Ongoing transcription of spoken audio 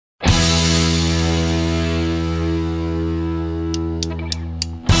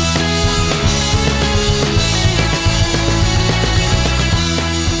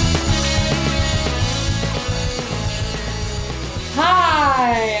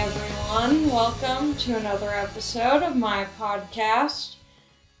welcome to another episode of my podcast.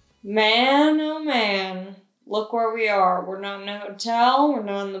 Man, oh man, look where we are. We're not in a hotel, we're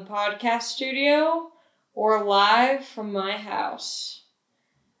not in the podcast studio, we're live from my house.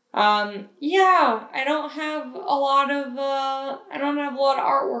 I don't have a lot of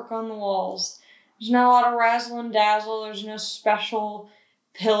artwork on the walls. There's not a lot of razzle and dazzle, there's no special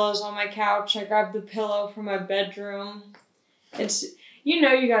pillows on my couch. I grabbed the pillow from my bedroom.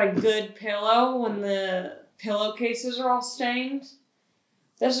 You got a good pillow when the pillowcases are all stained.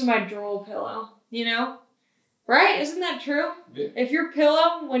 This is my drool pillow, Right? Isn't that true? Yeah. If your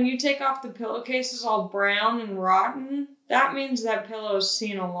pillow, when you take off the pillowcase, is all brown and rotten, that means that pillow has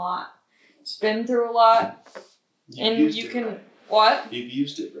seen a lot. It's been through a lot. Right. What? You've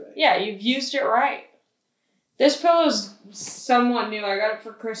used it right. Yeah, you've used it right. This pillow's somewhat new. I got it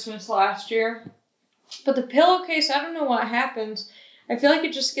for Christmas last year. But the pillowcase, I don't know what happens. I feel like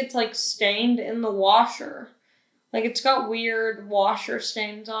it just gets, stained in the washer. It's got weird washer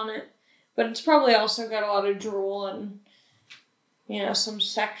stains on it. But it's probably also got a lot of drool and, some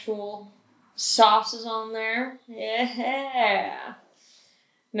sexual sauces on there. Yeah.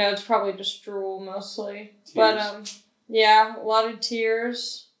 No, it's probably just drool mostly. Tears. But, a lot of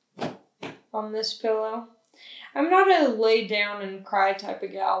tears on this pillow. I'm not a lay down and cry type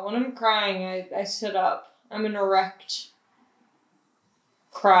of gal. When I'm crying, I sit up. I'm an erect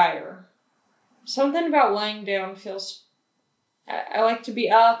crier. Something about laying down feels... I like to be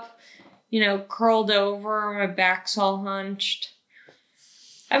up, curled over, my back's all hunched.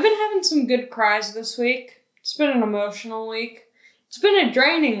 I've been having some good cries this week. It's been an emotional week. It's been a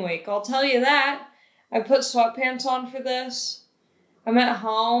draining week, I'll tell you that. I put sweatpants on for this. I'm at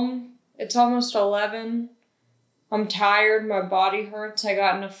home. It's almost 11. I'm tired. My body hurts. I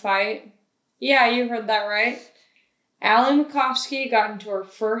got in a fight. Yeah, you heard that right. Allie Makovsky got into her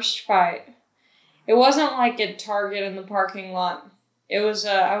first fight. It wasn't at Target in the parking lot. It was,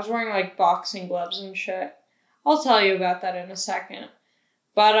 I was wearing boxing gloves and shit. I'll tell you about that in a second.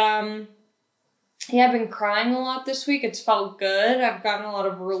 But, I've been crying a lot this week. It's felt good. I've gotten a lot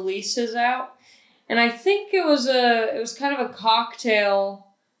of releases out. And I think it was kind of a cocktail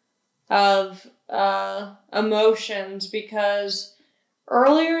of emotions because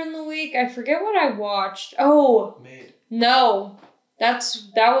earlier in the week, I forget what I watched. Oh, Made. No, that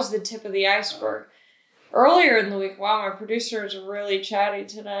was the tip of the iceberg. Earlier in the week, wow, my producer is really chatty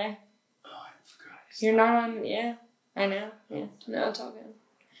today. Oh, I forgot. You're not on, yeah, I know, yeah, no, it's all good.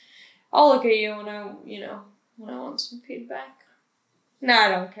 I'll look at you when I want some feedback. No, I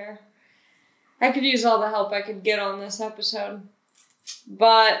don't care. I could use all the help I could get on this episode.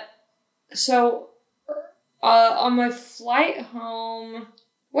 But, so, on my flight home,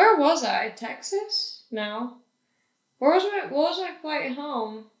 where was I? Texas? No. What was my flight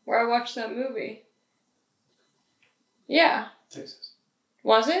home where I watched that movie? Yeah. Texas.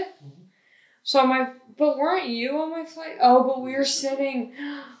 Was it? Mm-hmm. But weren't you on my flight? Oh, but we were sitting,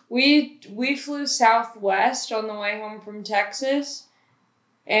 we flew Southwest on the way home from Texas,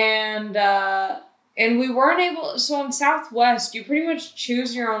 and we weren't able, so on Southwest, you pretty much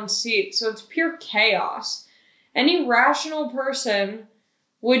choose your own seat, so it's pure chaos. Any rational person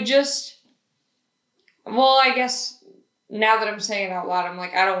would just, well, I guess, now that I'm saying it out loud, I'm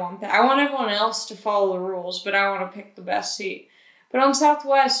I don't want that. I want everyone else to follow the rules, but I want to pick the best seat. But on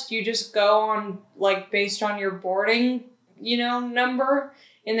Southwest, you just go on, based on your boarding, number,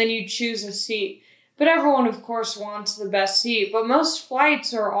 and then you choose a seat. But everyone, of course, wants the best seat. But most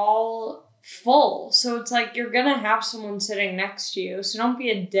flights are all full. So it's you're going to have someone sitting next to you. So don't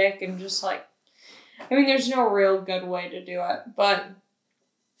be a dick and just there's no real good way to do it. But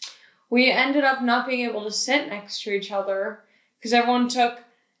we ended up not being able to sit next to each other because everyone took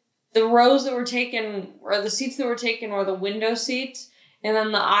the rows that were taken, or the seats that were taken were the window seats and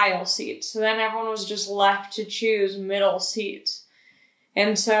then the aisle seats. So then everyone was just left to choose middle seats.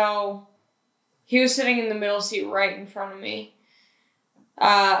 And so he was sitting in the middle seat right in front of me.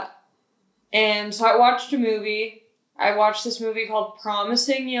 And so I watched a movie. I watched this movie called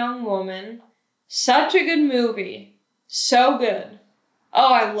Promising Young Woman. Such a good movie. So good.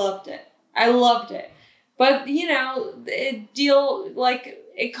 Oh, I loved it. But,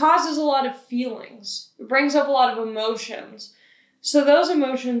 it causes a lot of feelings. It brings up a lot of emotions. So those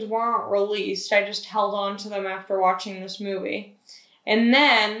emotions weren't released. I just held on to them after watching this movie. And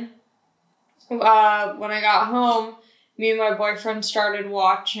then, when I got home, me and my boyfriend started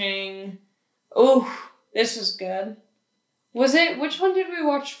watching... Ooh, this is good. Which one did we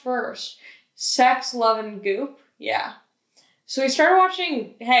watch first? Sex, Love, and Goop? Yeah. So we started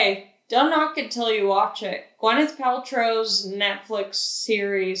watching, hey, don't knock it till you watch it. Gwyneth Paltrow's Netflix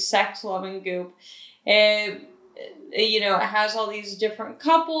series, Sex, Love, and Goop. It has all these different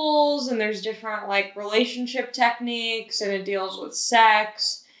couples, and there's different, like, relationship techniques, and it deals with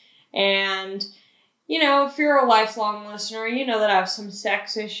sex. And, if you're a lifelong listener, you know that I have some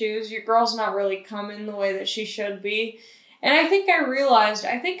sex issues. Your girl's not really coming the way that she should be. And I think I realized,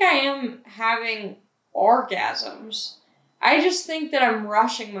 I am having orgasms. I just think that I'm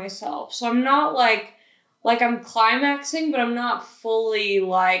rushing myself. So I'm not like I'm climaxing, but I'm not fully,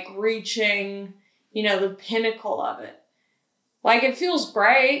 like, reaching, the pinnacle of it. Like, it feels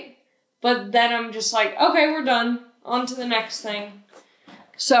great, but then I'm just like, okay, we're done. On to the next thing.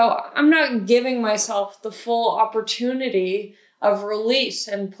 So I'm not giving myself the full opportunity of release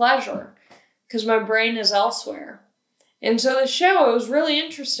and pleasure because my brain is elsewhere. And so the show, it was really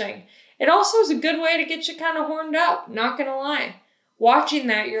interesting. It also is a good way to get you kind of horned up, not gonna lie. Watching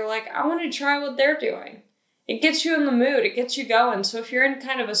that, you're like, I want to try what they're doing. It gets you in the mood, it gets you going. So if you're in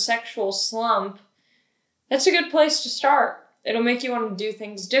kind of a sexual slump, that's a good place to start. It'll make you want to do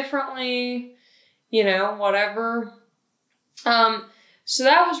things differently, whatever. So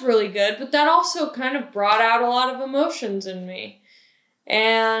that was really good, but that also kind of brought out a lot of emotions in me.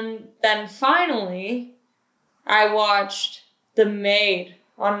 And then finally, I watched The Maid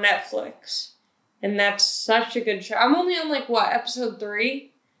on Netflix. And that's such a good show. I'm only on, episode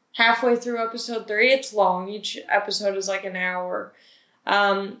 3? Halfway through episode 3. It's long. Each episode is like an hour.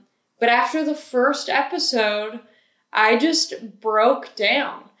 But after the first episode, I just broke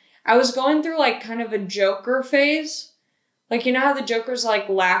down. I was going through, kind of a Joker phase. How the Joker's,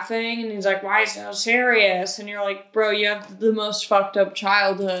 laughing, and he's like, why so serious? And you're like, bro, you have the most fucked up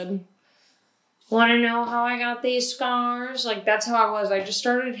childhood. Want to know how I got these scars? That's how I was. I just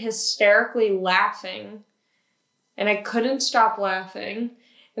started hysterically laughing, and I couldn't stop laughing.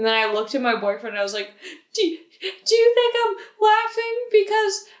 And then I looked at my boyfriend, and I was like, do you think I'm laughing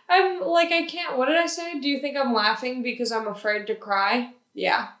because I'm, I can't, what did I say? Do you think I'm laughing because I'm afraid to cry?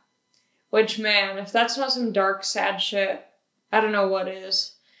 Yeah. Which, man, if that's not some dark, sad shit, I don't know what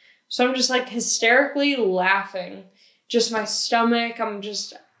is. So I'm just, hysterically laughing. Just my stomach,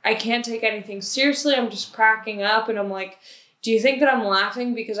 I can't take anything seriously. I'm just cracking up, and I'm like, do you think that I'm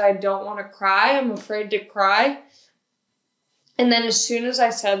laughing because I don't want to cry? I'm afraid to cry. And then as soon as I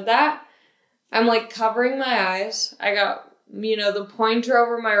said that, I'm, covering my eyes. I got, the pointer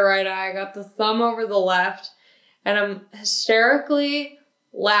over my right eye. I got the thumb over the left. And I'm hysterically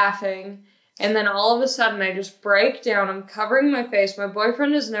laughing. And then all of a sudden, I just break down. I'm covering my face. My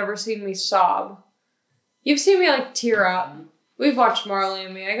boyfriend has never seen me sob. You've seen me, tear up. We've watched Marley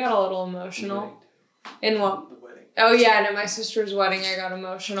and Me. I got a little emotional. In what? The wedding. Oh, yeah, and at my sister's wedding, I got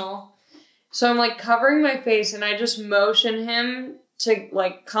emotional. So I'm, covering my face, and I just motion him to,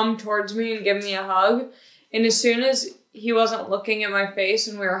 come towards me and give me a hug. And as soon as he wasn't looking at my face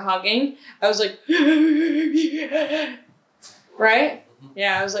and we were hugging, I was like, yeah. Right?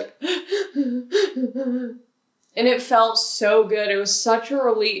 Yeah, I was like, and it felt so good. It was such a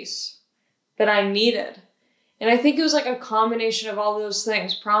release that I needed. And I think it was a combination of all those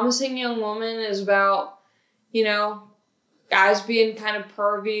things. Promising Young Woman is about, guys being kind of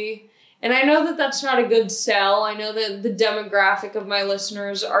pervy. And I know that that's not a good sell. I know that the demographic of my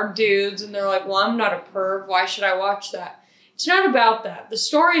listeners are dudes, and they're like, well, I'm not a perv. Why should I watch that? It's not about that. The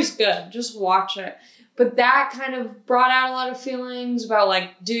story's good. Just watch it. But that kind of brought out a lot of feelings about,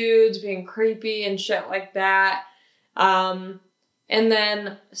 dudes being creepy and shit like that. And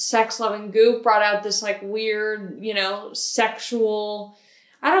then Sex, Love, and Goop brought out this, weird, sexual...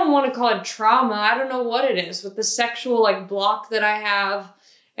 I don't want to call it trauma. I don't know what it is. With the sexual, block that I have.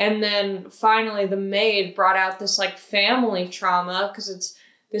 And then finally, The Maid brought out this, family trauma. Because it's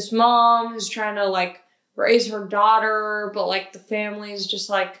this mom who's trying to, raise her daughter. But, the family's just,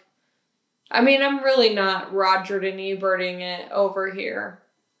 I'm really not Roger and Eberting it over here.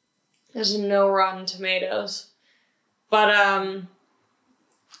 There's no Rotten Tomatoes. But,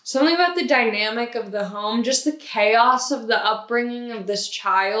 something about the dynamic of the home, just the chaos of the upbringing of this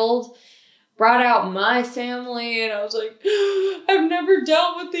child, brought out my family, and I was like, I've never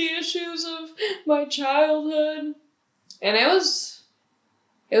dealt with the issues of my childhood. And it was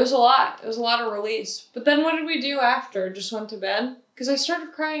a lot. It was a lot of release. But then what did we do after? Just went to bed? Because I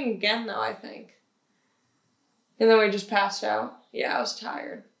started crying again, though, I think. And then we just passed out. Yeah, I was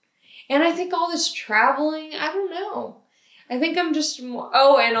tired. And I think all this traveling, I don't know. I think I'm just...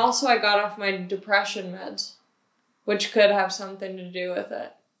 Oh, and also I got off my depression meds, which could have something to do with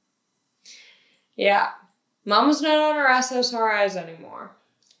it. Yeah. Mama's not on her SSRIs anymore.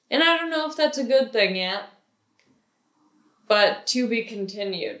 And I don't know if that's a good thing yet. but to be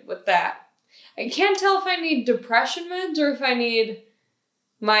continued with that. I can't tell if I need depression meds or if I need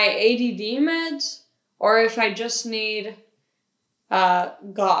my ADD meds or if I just need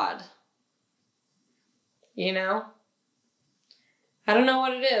God. You know? I don't know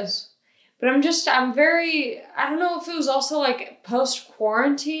what it is. But I don't know if it was also like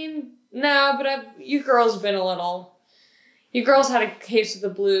post-quarantine. No, but you girls had a case of the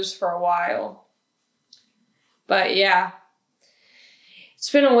blues for a while. But yeah. It's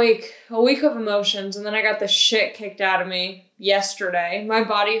been a week of emotions, and then I got the shit kicked out of me yesterday. My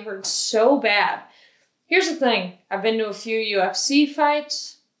body hurt so bad. Here's the thing. I've been to a few UFC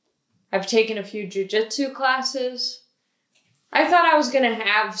fights. I've taken a few jiu-jitsu classes. I thought I was going to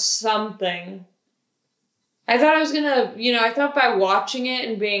have something. I thought by watching it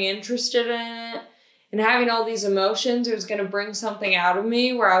and being interested in it and having all these emotions, it was going to bring something out of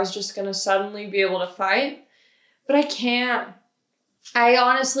me where I was just going to suddenly be able to fight. But I can't. I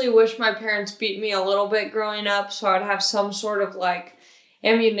honestly wish my parents beat me a little bit growing up so I would have some sort of like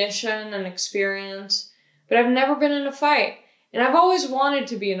ammunition and experience. But I've never been in a fight. And I've always wanted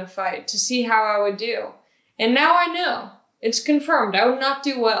to be in a fight to see how I would do. And now I know. It's confirmed. I would not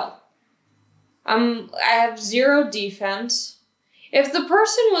do well. I have zero defense. If the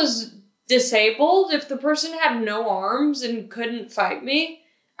person was disabled, if the person had no arms and couldn't fight me,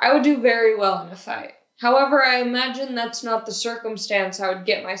 I would do very well in a fight. However, I imagine that's not the circumstance I would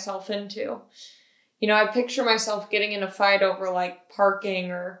get myself into. You know, I picture myself getting in a fight over, like,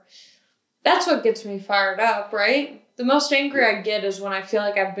 parking or... That's what gets me fired up, right? The most angry I get is when I feel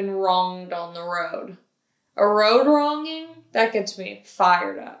like I've been wronged on the road. A road wronging, that gets me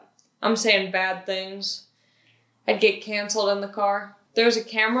fired up. I'm saying bad things. I'd get canceled in the car. If there was a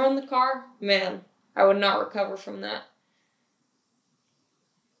camera in the car, man, I would not recover from that.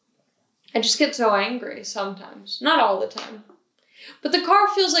 I just get so angry sometimes. Not all the time. But the car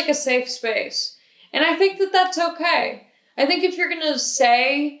feels like a safe space. And I think that that's okay. I think if you're going to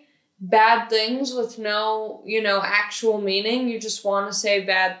say bad things with no, actual meaning, you just want to say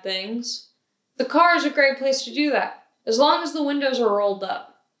bad things, the car is a great place to do that. As long as the windows are rolled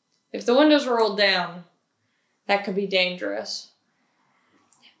up. If the windows are rolled down, that could be dangerous.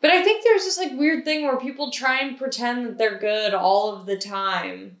 But I think there's this weird thing where people try and pretend that they're good all of the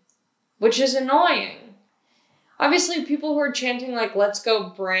time, which is annoying. Obviously, people who are chanting "Let's go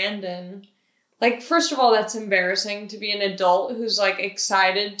Brandon," first of all, that's embarrassing to be an adult who's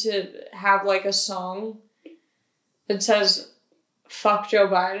excited to have a song that says "fuck Joe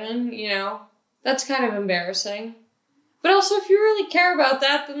Biden," That's kind of embarrassing. But also, if you really care about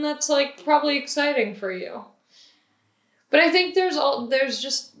that, then that's probably exciting for you. But I think there's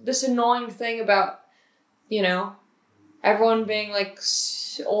just this annoying thing about, everyone being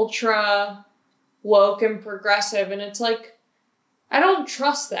ultra woke and progressive, and it's I don't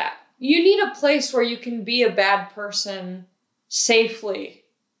trust that. You need a place where you can be a bad person safely.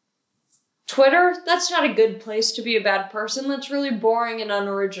 Twitter, that's not a good place to be a bad person. That's really boring and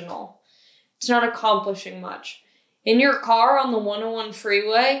unoriginal. It's not accomplishing much. In your car on the 101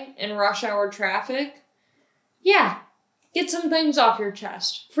 freeway in rush hour traffic, yeah, get some things off your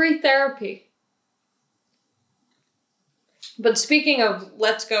chest. Free therapy. But speaking of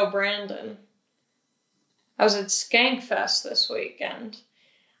Let's Go Brandon, I was at Skankfest this weekend.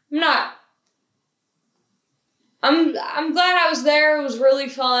 I'm glad I was there. It was really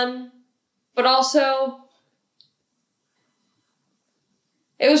fun. But also,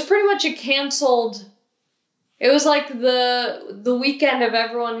 it was pretty much a canceled... It was the weekend of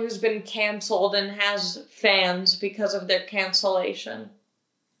everyone who's been canceled and has fans because of their cancellation.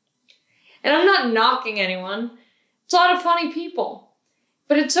 And I'm not knocking anyone. It's a lot of funny people.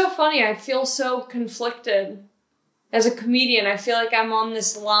 But it's so funny. I feel so conflicted. As a comedian, I feel like I'm on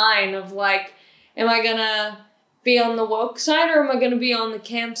this line of am I gonna be on the woke side or am I gonna be on the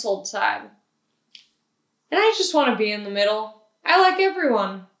canceled side? And I just want to be in the middle. I like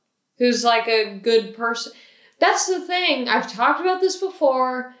everyone who's a good person. That's the thing. I've talked about this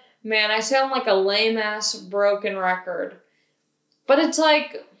before. Man, I sound like a lame-ass broken record. But it's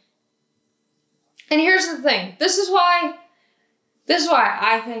and here's the thing. This is why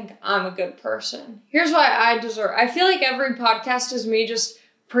I think I'm a good person. Here's why I feel like every podcast is me just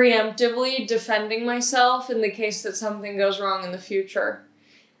preemptively defending myself in the case that something goes wrong in the future.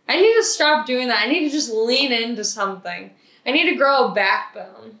 I need to stop doing that. I need to just lean into something. I need to grow a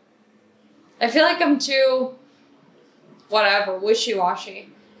backbone. I feel like I'm too... wishy-washy.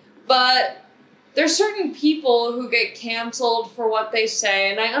 But there's certain people who get canceled for what they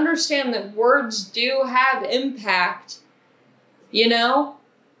say, and I understand that words do have impact,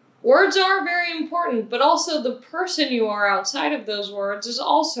 words are very important, but also the person you are outside of those words is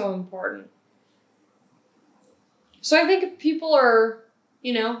also important. So I think if people are,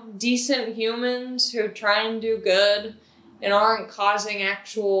 decent humans who try and do good and aren't causing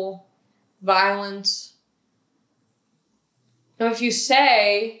actual violence, if you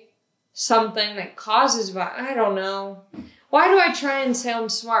say something that causes violence, I don't know. Why do I try and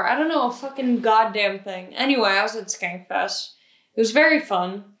sound smart? I don't know a fucking goddamn thing. Anyway, I was at Skankfest. It was very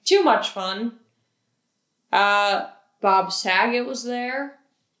fun. Too much fun. Bob Saget was there.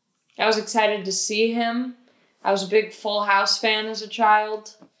 I was excited to see him. I was a big Full House fan as a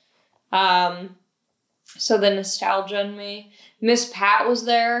child. So the nostalgia in me. Miss Pat was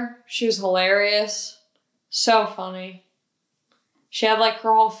there. She was hilarious. So funny. She had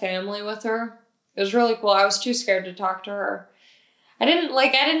her whole family with her. It was really cool. I was too scared to talk to her. I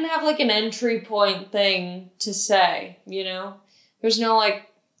didn't have an entry point thing to say, There's no I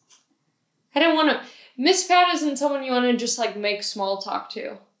didn't want to. Miss Pat isn't someone you want to just make small talk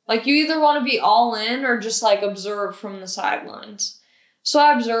to. You either want to be all in or just observe from the sidelines. So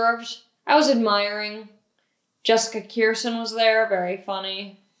I observed. I was admiring. Jessica Kirson was there, very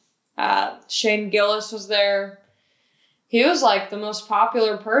funny. Shane Gillis was there. He was the most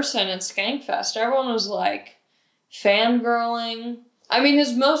popular person at Skankfest. Everyone was fangirling. I mean,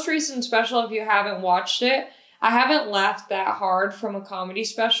 his most recent special, if you haven't watched it, I haven't laughed that hard from a comedy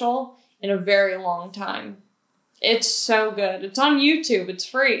special in a very long time. It's so good. It's on YouTube. It's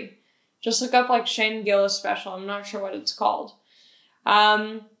free. Just look up Shane Gillis special. I'm not sure what it's called.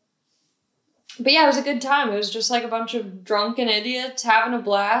 But yeah, it was a good time. It was just a bunch of drunken idiots having a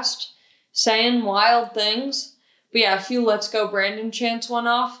blast, saying wild things. But yeah, a few Let's Go Brandon chants went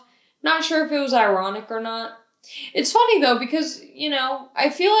off. Not sure if it was ironic or not. It's funny though, because, I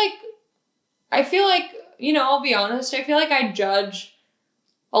feel like, I'll be honest, I feel like I judge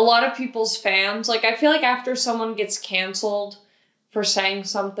a lot of people's fans. I feel like after someone gets canceled for saying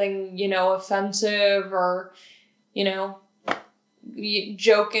something, offensive or,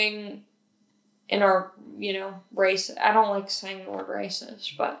 joking in our, race. I don't like saying the word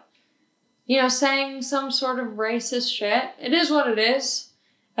racist, but, saying some sort of racist shit. It is what it is.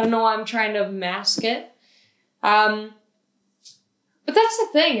 I don't know why I'm trying to mask it. But that's the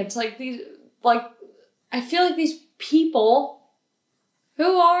thing. It's these, I feel like these people.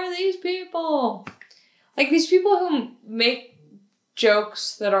 Who are these people? These people who make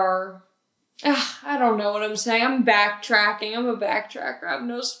jokes that are... I don't know what I'm saying. I'm backtracking. I'm a backtracker. I have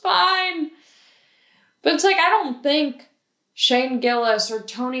no spine. But it's I don't think Shane Gillis or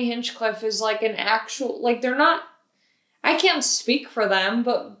Tony Hinchcliffe is an actual... they're not... I can't speak for them,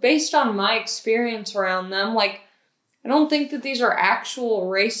 but based on my experience around them, I don't think that these are actual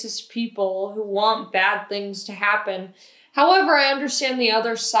racist people who want bad things to happen. However, I understand the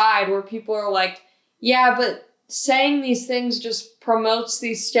other side where people are yeah, but saying these things just promotes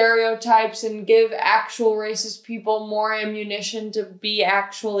these stereotypes and give actual racist people more ammunition to be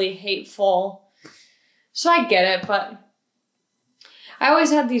actually hateful. So I get it, but I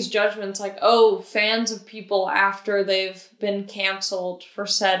always had these judgments fans of people after they've been canceled for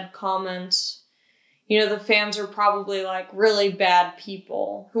said comments. The fans are probably really bad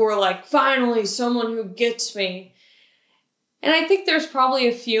people who are finally someone who gets me. And I think there's probably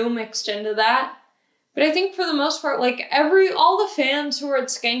a few mixed into that. But I think for the most part, all the fans who were at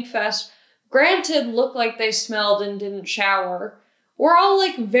Skankfest, granted looked like they smelled and didn't shower, were all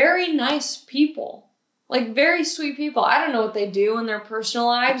very nice people. Very sweet people. I don't know what they do in their personal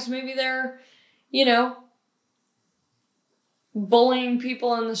lives. Maybe they're, bullying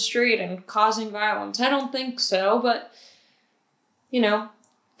people in the street and causing violence. I don't think so, but,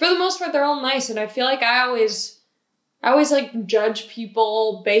 for the most part, they're all nice. And I feel I always judge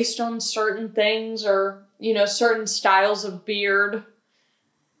people based on certain things or, certain styles of beard.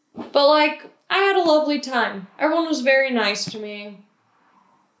 But, I had a lovely time. Everyone was very nice to me.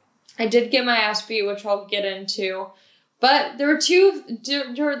 I did get my ass beat, which I'll get into. But there were two...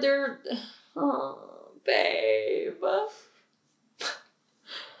 Oh, babe.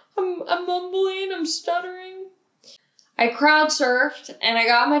 I'm mumbling, I'm stuttering. I crowd surfed, and I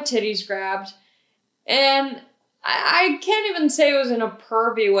got my titties grabbed. And I can't even say it was in a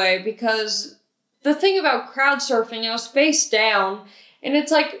pervy way, because the thing about crowd surfing, I was face down, and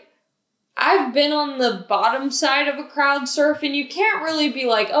it's I've been on the bottom side of a crowd surf, and you can't really be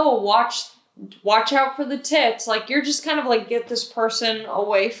oh, watch out for the tits. You're just kind of get this person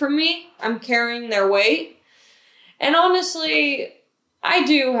away from me. I'm carrying their weight. And honestly, I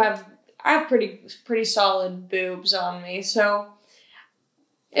have pretty solid boobs on me, so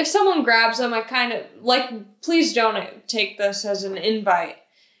if someone grabs them, I kind of, please don't take this as an invite.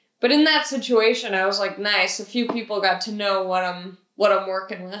 But in that situation, I was like, nice. A few people got to know what I'm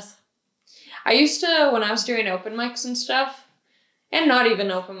working with. I used to, when I was doing open mics and stuff, and not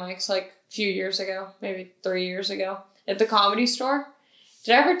even open mics, like a few years ago, maybe 3 years ago, at the Comedy Store.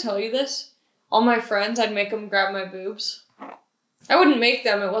 Did I ever tell you this? All my friends, I'd make them grab my boobs. I wouldn't make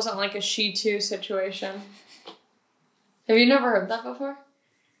them. It wasn't like a she too situation. Have you never heard that before?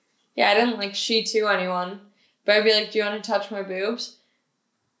 Yeah, I didn't like she too anyone. But I'd be like, do you want to touch my boobs?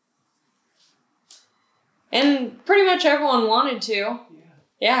 And pretty much everyone wanted to. Yeah.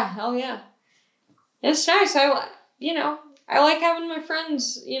 Yeah, hell yeah. It's nice. I like having my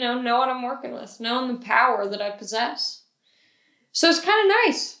friends, know what I'm working with, knowing the power that I possess. So it's kind of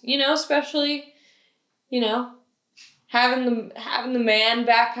nice, especially, having the man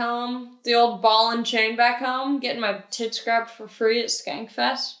back home, the old ball and chain back home, getting my tits grabbed for free at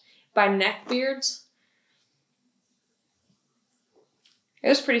Skankfest by neckbeards. It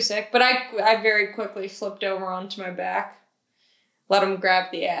was pretty sick, but I very quickly flipped over onto my back, let him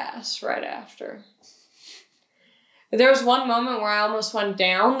grab the ass right after. There was one moment where I almost went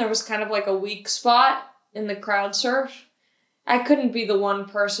down. There was kind of like a weak spot in the crowd surf. I couldn't be the one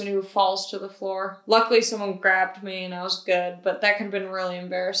person who falls to the floor. Luckily, someone grabbed me and I was good, but that could have been really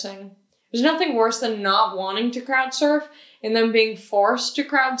embarrassing. There's nothing worse than not wanting to crowd surf and then being forced to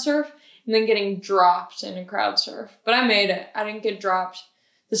crowd surf and then getting dropped in a crowd surf. But I made it. I didn't get dropped.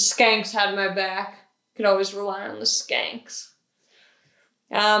 The skanks had my back. Could always rely on the skanks.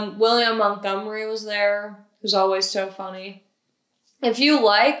 William Montgomery was there, who's always so funny. If you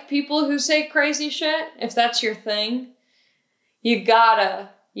like people who say crazy shit, if that's your thing, you gotta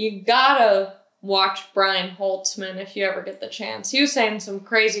watch Brian Holtzman if you ever get the chance. He was saying some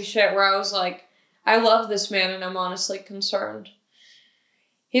crazy shit where I was like, I love this man and I'm honestly concerned.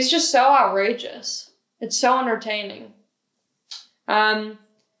 He's just so outrageous. It's so entertaining.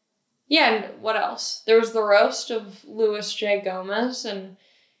 Yeah, and what else? There was the roast of Louis J. Gomez, and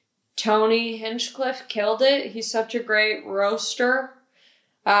Tony Hinchcliffe killed it. He's such a great roaster.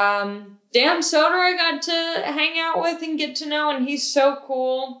 Dan Soder I got to hang out with and get to know, and he's so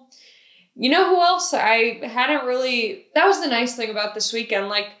cool. You know who else I hadn't really... That was the nice thing about this weekend.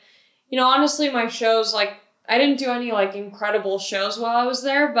 Like, honestly, my shows, like, I didn't do any, like, incredible shows while I was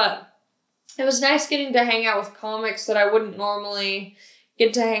there, but it was nice getting to hang out with comics that I wouldn't normally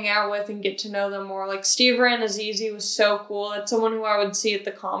get to hang out with and get to know them more. Like, Steve Ranazizi was so cool. That's someone who I would see at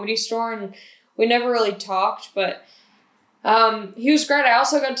the Comedy Store, and we never really talked, but he was great. I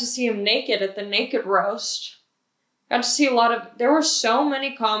also got to see him naked at the Naked Roast. Got to see there were so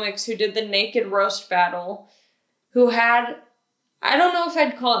many comics who did the Naked Roast battle who had, I don't know if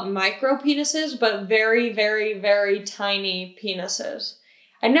I'd call it micro penises, but very, very, very tiny penises.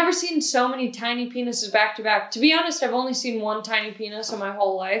 I'd never seen so many tiny penises back to back. To be honest, I've only seen one tiny penis in my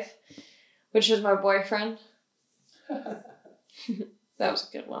whole life, which is my boyfriend. That was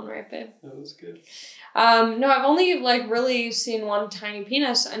a good one, right, babe? That was good. No, I've only, really seen one tiny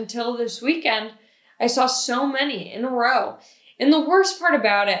penis until this weekend. I saw so many in a row. And the worst part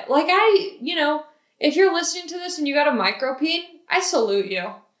about it, if you're listening to this and you got a micropene, I salute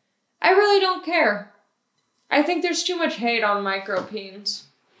you. I really don't care. I think there's too much hate on micropenes.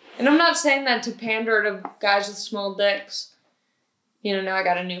 And I'm not saying that to pander to guys with small dicks. Now I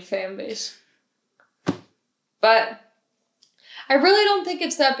got a new fan base. But I really don't think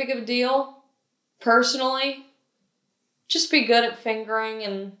it's that big of a deal, personally. Just be good at fingering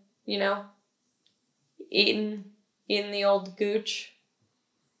and, eating the old gooch.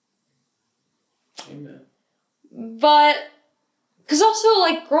 Amen. But, because also,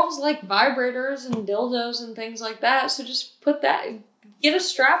 girls like vibrators and dildos and things like that, so just get a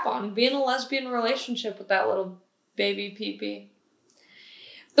strap on, be in a lesbian relationship with that little baby pee-pee.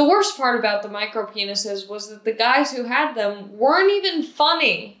 The worst part about the micropenises was that the guys who had them weren't even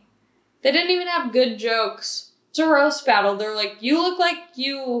funny. They didn't even have good jokes. It's a roast battle. They're like, you look like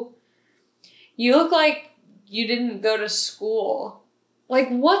you didn't go to school. Like,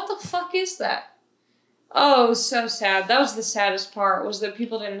 what the fuck is that? Oh, so sad. That was the saddest part, was that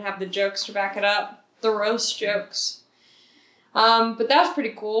people didn't have the jokes to back it up. The roast jokes. But that was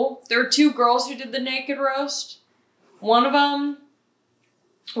pretty cool. There were 2 girls who did the naked roast. One of them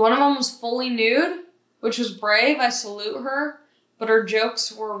was fully nude, which was brave. I salute her. But her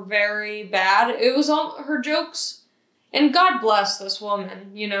jokes were very bad. It was all her jokes. And God bless this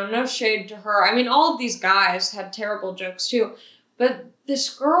woman. No shade to her. I mean, all of these guys had terrible jokes too. But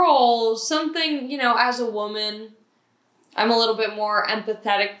this girl, something, as a woman, I'm a little bit more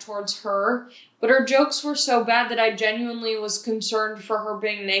empathetic towards her. But her jokes were so bad that I genuinely was concerned for her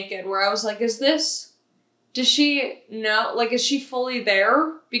being naked. Where I was like, is this does she know, like, is she fully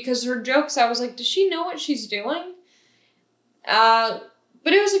there? Because her jokes, I was like, does she know what she's doing? But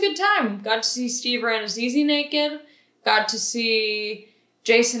it was a good time. Got to see Steve Rannazzisi naked. Got to see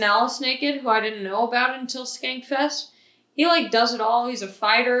Jason Ellis naked, who I didn't know about until Skankfest. He, like, does it all. He's a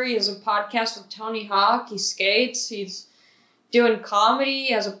fighter. He has a podcast with Tony Hawk. He skates. He's doing comedy.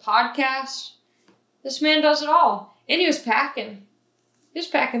 He has a podcast. This man does it all. And he was packing. He was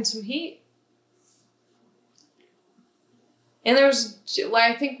packing some heat. And there was,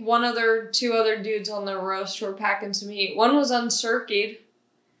 like, I think two other dudes on the roast who were packing some heat. One was uncircled.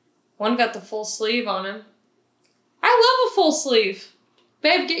 One got the full sleeve on him. I love a full sleeve.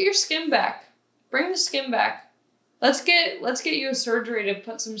 Babe, get your skin back. Bring the skin back. Let's get you a surgery to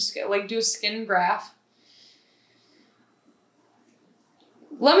put some skin, like, do a skin graft.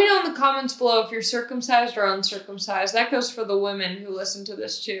 Let me know in the comments below if you're circumcised or uncircumcised. That goes for the women who listen to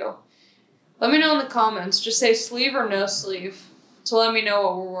this too. Let me know in the comments. Just say sleeve or no sleeve to let me know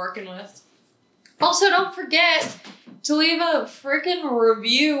what we're working with. Also, don't forget to leave a freaking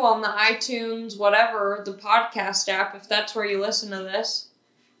review on the iTunes, whatever, the podcast app, if that's where you listen to this.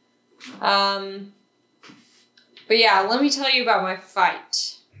 But yeah, let me tell you about my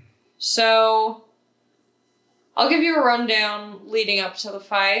fight. So, I'll give you a rundown leading up to the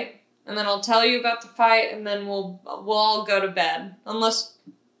fight, and then I'll tell you about the fight, and then we'll all go to bed. Unless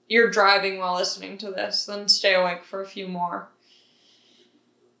you're driving while listening to this, then stay awake for a few more.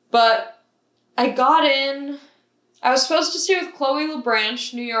 But I got in. I was supposed to stay with Chloe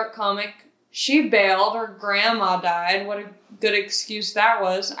LeBranch, New York comic. She bailed. Her grandma died. What a good excuse that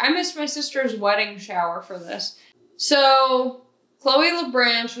was. I missed my sister's wedding shower for this. So, Chloe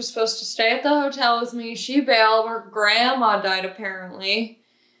LeBranch was supposed to stay at the hotel with me. She bailed. Her grandma died, apparently.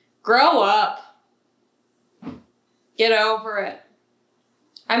 Grow up. Get over it.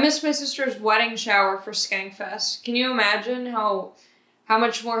 I missed my sister's wedding shower for Skankfest. Can you imagine how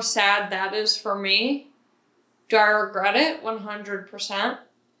much more sad that is for me? Do I regret it? 100%.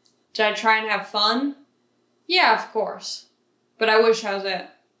 Did I try and have fun? Yeah, of course. But I wish I was it.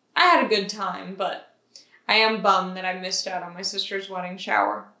 I had a good time, but I am bummed that I missed out on my sister's wedding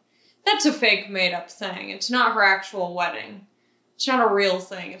shower. That's a fake made-up thing. It's not her actual wedding. It's not a real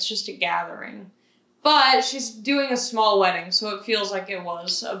thing. It's just a gathering. But she's doing a small wedding, so it feels like it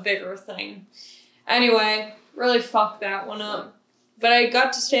was a bigger thing. Anyway, really fucked that one up. But I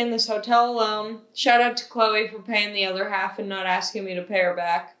got to stay in this hotel alone. Shout out to Chloe for paying the other half and not asking me to pay her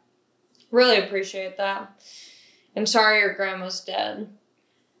back. Really appreciate that. And sorry your grandma's dead.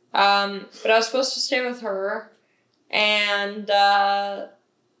 But I was supposed to stay with her. And,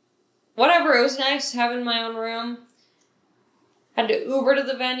 whatever. It was nice having my own room. Had to Uber to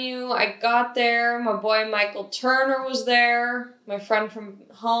the venue. I got there. My boy Michael Turner was there. My friend from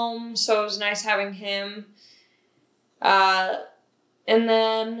home. So it was nice having him. And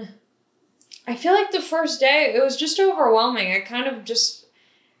then I feel like the first day, it was just overwhelming. I kind of just,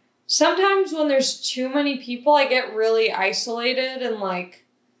 sometimes when there's too many people, I get really isolated and, like,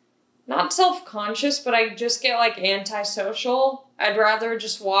 not self-conscious, but I just get, like, antisocial. I'd rather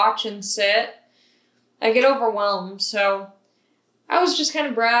just watch and sit. I get overwhelmed, so I was just kind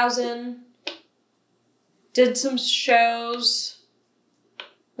of browsing, did some shows,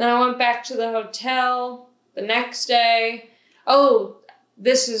 then I went back to the hotel the next day. Oh,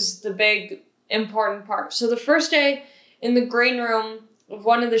 this is the big important part. So the first day in the green room of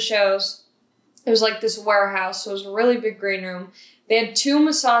one of the shows, it was like this warehouse, so it was a really big green room. They had 2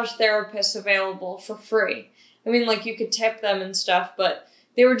 massage therapists available for free. I mean, like, you could tip them and stuff, but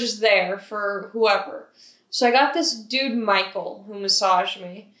they were just there for whoever. So I got this dude, Michael, who massaged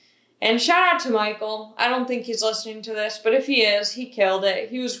me. And shout out to Michael. I don't think he's listening to this, but if he is, he killed it.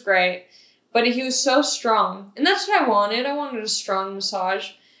 He was great. But he was so strong. And that's what I wanted. I wanted a strong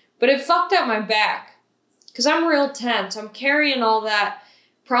massage. But it fucked up my back. Because I'm real tense. I'm carrying all that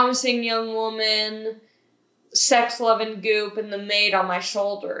promising young woman, sex-loving goop, and the maid on my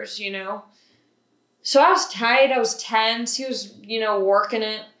shoulders, you know? So I was tight. I was tense. He was, working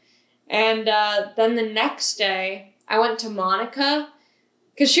it. And then the next day, I went to Monica.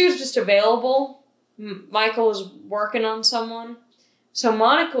 Because she was just available. Michael was working on someone. So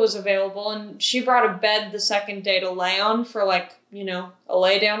Monica was available, and she brought a bed the second day to lay on for, like, a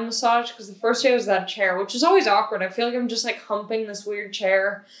lay-down massage. Because the first day was that chair, which is always awkward. I feel like I'm just, like, humping this weird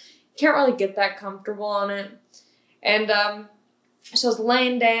chair. Can't really get that comfortable on it. And so I was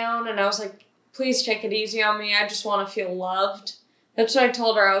laying down, and I was like, please take it easy on me. I just want to feel loved. That's what I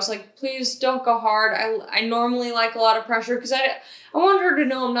told her. I was like, please don't go hard. I normally like a lot of pressure because I want her to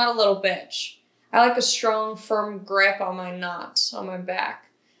know I'm not a little bitch. I like a strong, firm grip on my knots on my back.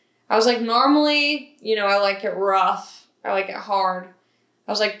 I was like, normally, I like it rough. I like it hard.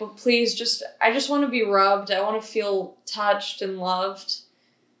 I was like, but please I just want to be rubbed. I want to feel touched and loved.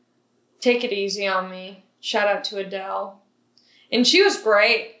 Take it easy on me. Shout out to Adele. And she was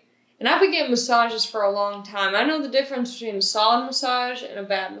great. And I've been getting massages for a long time. I know the difference between a solid massage and a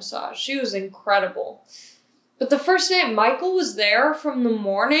bad massage. She was incredible. But the first night, Michael was there from the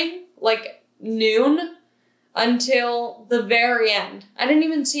morning, like noon, until the very end. I didn't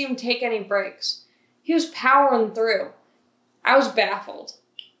even see him take any breaks. He was powering through. I was baffled.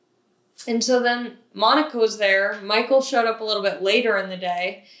 And so then Monica was there. Michael showed up a little bit later in the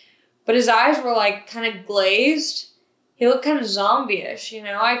day, but his eyes were like kind of glazed. He looked kind of zombie-ish,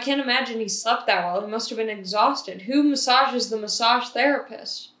 I can't imagine he slept that well. He must have been exhausted. Who massages the massage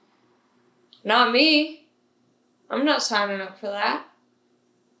therapist? Not me. I'm not signing up for that.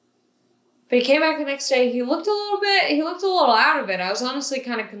 But he came back the next day. He looked a little out of it. I was honestly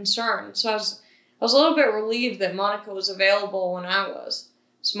kind of concerned. So I was a little bit relieved that Monica was available when I was.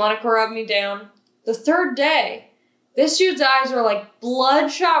 So Monica rubbed me down. The third day, this dude's eyes were like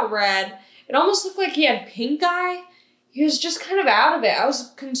bloodshot red. It almost looked like he had pink eye. He was just kind of out of it. I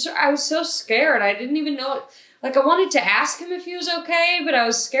was concerned. I was so scared. I didn't even know. I wanted to ask him if he was okay, but I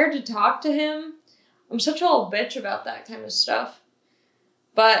was scared to talk to him. I'm such a little bitch about that kind of stuff.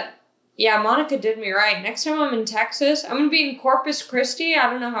 But yeah, Monica did me right. Next time I'm in Texas, I'm going to be in Corpus Christi. I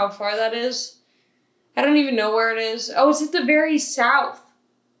don't know how far that is. I don't even know where it is. Oh, it's at the very south.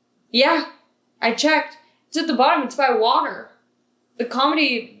 Yeah, I checked. It's at the bottom. It's by water.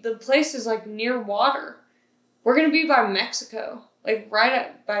 The place is like near water. We're going to be by Mexico. By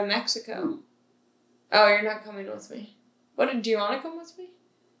Mexico. Oh, you're not coming with me. Do you want to come with me?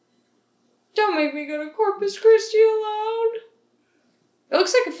 Don't make me go to Corpus Christi alone. It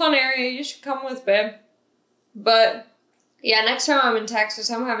looks like a fun area. You should come with, babe. But, yeah, next time I'm in Texas,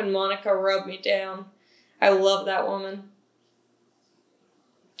 I'm having Monica rub me down. I love that woman.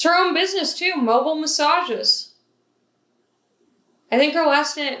 It's her own business, too. Mobile massages. I think her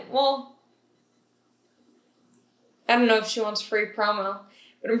last name, I don't know if she wants free promo,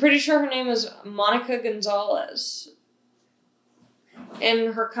 but I'm pretty sure her name is Monica Gonzalez.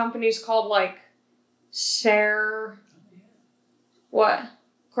 And her company's called, what?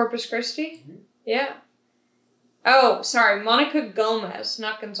 Corpus Christi? Mm-hmm. Yeah. Oh, sorry. Monica Gomez,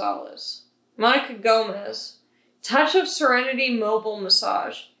 not Gonzalez. Monica Gomez. Touch of Serenity Mobile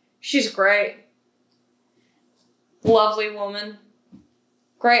Massage. She's great. Lovely woman.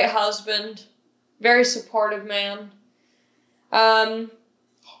 Great husband. Very supportive man. But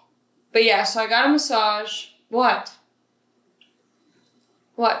yeah, so I got a massage. What?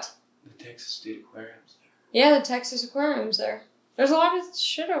 What? The Texas State Aquarium's there. Yeah, the Texas Aquarium's there. There's a lot of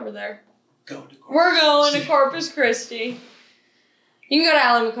shit over there. We're going to Corpus Christi. You can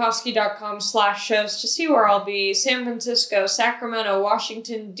go to AllieMcCoskey.com/shows to see where I'll be. San Francisco, Sacramento,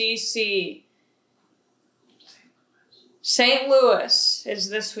 Washington, D.C. St. Louis is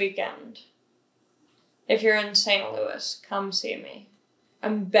this weekend. If you're in St. Louis, come see me.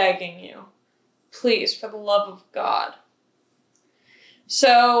 I'm begging you. Please, for the love of God.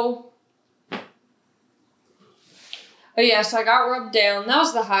 So I got rubbed down. That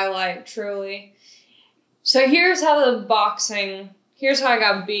was the highlight, truly. So here's how I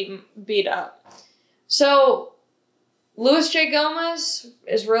got beat up. So Luis J. Gomez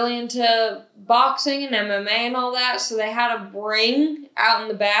is really into boxing and MMA and all that, so they had a ring out in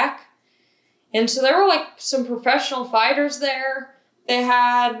the back. And so there were some professional fighters there. They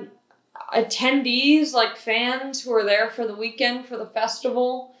had attendees, fans who were there for the weekend for the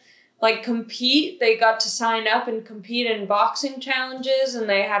festival, compete. They got to sign up and compete in boxing challenges, and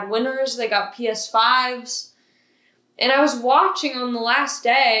they had winners. They got PS5s. And I was watching on the last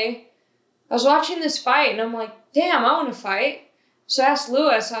day, I was watching this fight, and I'm like, damn, I want to fight. So I asked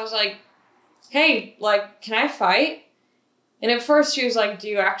Lewis, I was like, hey, can I fight? And at first she was like, do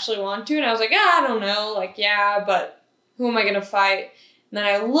you actually want to? And I was like, I don't know. Yeah, but who am I going to fight? And then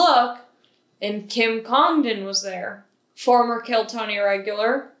I look, and Kim Congdon was there. Former Kill Tony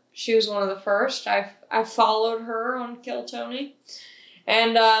regular. She was one of the first. I followed her on Kill Tony.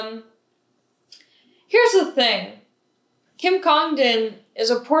 And here's the thing. Kim Congdon is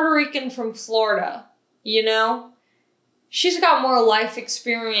a Puerto Rican from Florida, She's got more life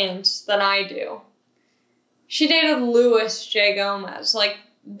experience than I do. She dated Luis J. Gomez.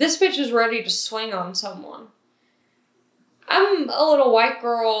 This bitch is ready to swing on someone. I'm a little white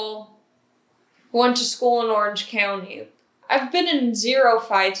girl who went to school in Orange County. I've been in 0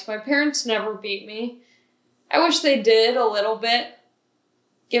 fights. My parents never beat me. I wish they did a little bit.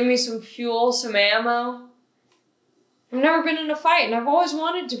 Give me some fuel, some ammo. I've never been in a fight, and I've always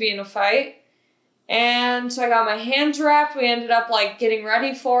wanted to be in a fight. And so I got my hands wrapped. We ended up, like, getting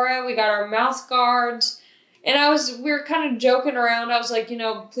ready for it. We got our mouth guards. And we were kind of joking around. I was like,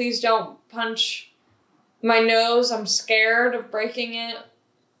 please don't punch my nose. I'm scared of breaking it.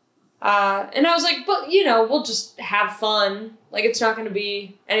 And I was like, but, we'll just have fun. Like, it's not going to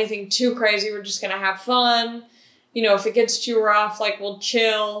be anything too crazy. We're just going to have fun. If it gets too rough, like, we'll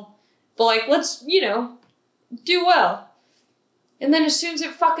chill. But, like, let's, do well. And then as soon as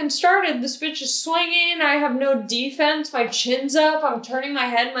it fucking started, this bitch is swinging. I have no defense. My chin's up. I'm turning my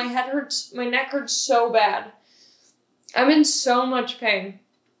head. My head hurts. My neck hurts so bad. I'm in so much pain.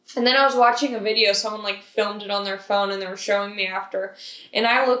 And then I was watching a video. Someone, like, filmed it on their phone and they were showing me after. And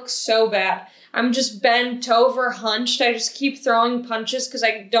I look so bad. I'm just bent over, hunched. I just keep throwing punches because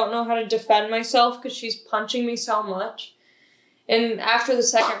I don't know how to defend myself because she's punching me so much. And after the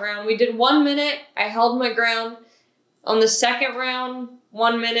second round, we did 1 minute. I held my ground. On the second round,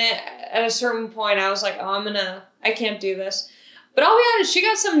 1 minute, at a certain point, I was like, I can't do this. But I'll be honest, she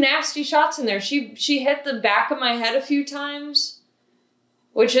got some nasty shots in there. She hit the back of my head a few times,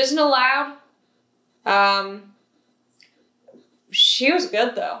 which isn't allowed. She was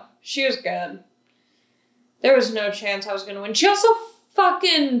good, though. She was good. There was no chance I was going to win. She also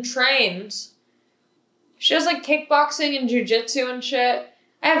fucking trains. She does, like, kickboxing and jujitsu and shit.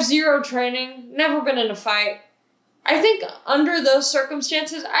 I have zero training. Never been in a fight. I think under those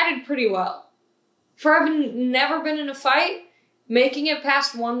circumstances, I did pretty well. For having never been in a fight, making it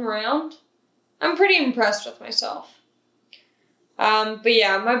past 1 round, I'm pretty impressed with myself. But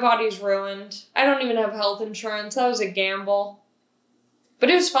yeah, my body's ruined. I don't even have health insurance. That was a gamble. But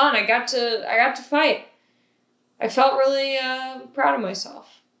it was fun. I got to fight. I felt really proud of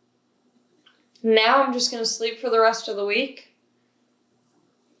myself. Now I'm just going to sleep for the rest of the week.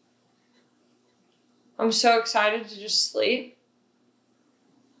 I'm so excited to just sleep.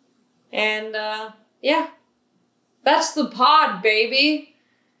 And, yeah. That's the pod, baby.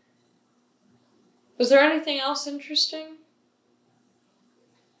 Was there anything else interesting?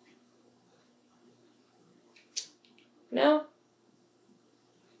 No?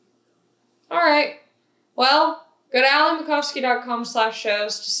 Alright. Well, go to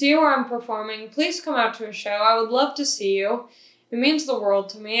AllieMakovsky.com/shows to see where I'm performing. Please come out to a show. I would love to see you. It means the world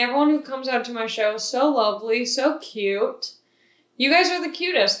to me. Everyone who comes out to my show is so lovely, so cute. You guys are the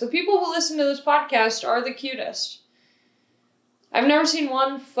cutest. The people who listen to this podcast are the cutest. I've never seen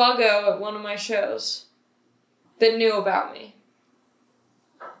one fuggo at one of my shows that knew about me.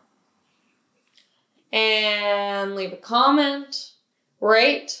 And leave a comment,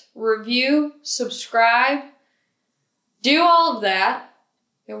 rate, review, subscribe. Do all of that.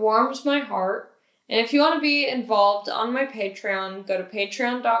 It warms my heart. And if you want to be involved on my Patreon, go to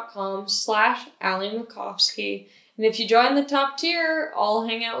patreon.com/AllieMakovsky. And if you join the top tier, I'll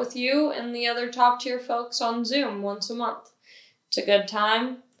hang out with you and the other top tier folks on Zoom once a month. It's a good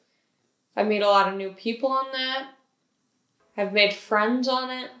time. I meet a lot of new people on that. I've made friends on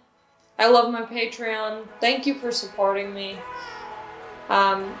it. I love my Patreon. Thank you for supporting me.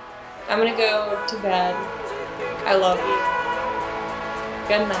 I'm going to go to bed. I love you.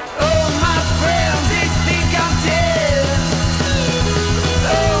 Good night. Oh, my friends, they think I'm dead.